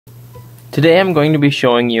Today I'm going to be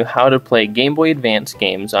showing you how to play Game Boy Advance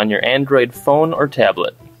games on your Android phone or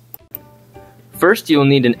tablet. First, you'll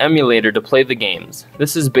need an emulator to play the games.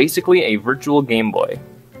 This is basically a virtual Game Boy.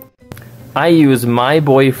 I use My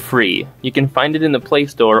Boy Free. You can find it in the Play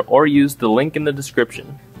Store or use the link in the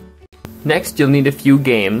description. Next, you'll need a few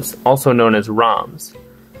games, also known as ROMs.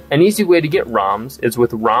 An easy way to get ROMs is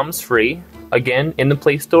with ROMs Free, again in the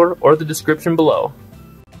Play Store or the description below.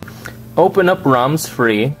 Open up ROMs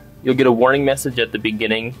Free. You'll get a warning message at the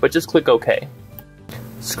beginning, but just click OK.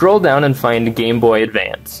 Scroll down and find Game Boy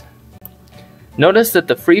Advance. Notice that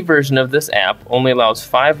the free version of this app only allows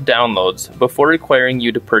 5 downloads before requiring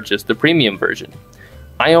you to purchase the premium version.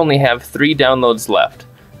 I only have 3 downloads left.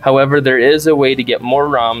 However, there is a way to get more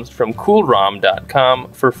ROMs from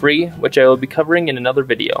CoolROM.com for free, which I will be covering in another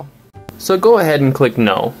video. So go ahead and click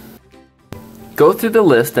No. Go through the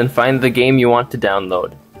list and find the game you want to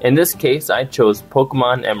download. In this case, I chose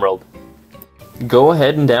Pokemon Emerald. Go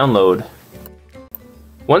ahead and download.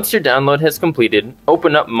 Once your download has completed,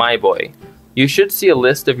 open up My Boy. You should see a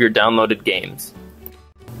list of your downloaded games.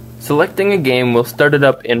 Selecting a game will start it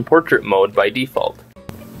up in portrait mode by default.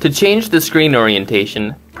 To change the screen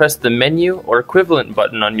orientation, press the menu or equivalent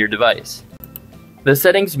button on your device. The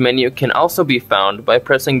settings menu can also be found by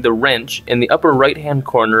pressing the wrench in the upper right-hand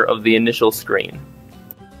corner of the initial screen.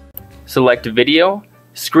 Select Video,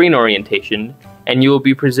 Screen Orientation, and you will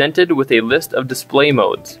be presented with a list of display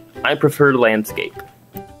modes. I prefer Landscape.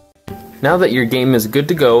 Now that your game is good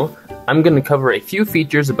to go, I'm going to cover a few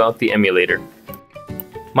features about the emulator.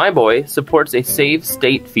 My Boy supports a save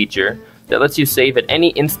state feature that lets you save at any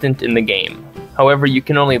instant in the game. However, you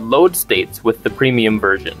can only load states with the premium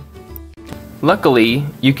version. Luckily,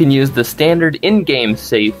 you can use the standard in-game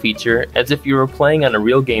save feature as if you were playing on a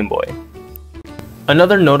real Game Boy.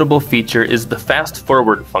 Another notable feature is the fast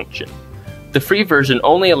forward function. The free version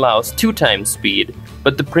only allows 2 times speed,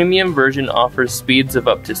 but the premium version offers speeds of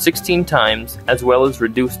up to 16 times as well as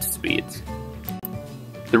reduced speeds.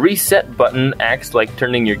 The reset button acts like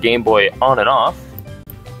turning your Game Boy on and off,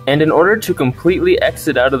 and in order to completely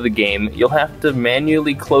exit out of the game, you'll have to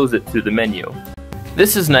manually close it through the menu.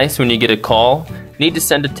 This is nice when you get a call, need to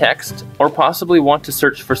send a text, or possibly want to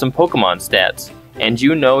search for some Pokemon stats, and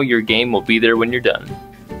you know your game will be there when you're done.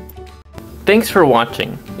 Thanks for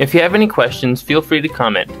watching. If you have any questions, feel free to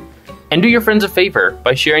comment. And do your friends a favor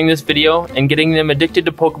by sharing this video and getting them addicted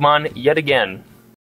to Pokemon yet again.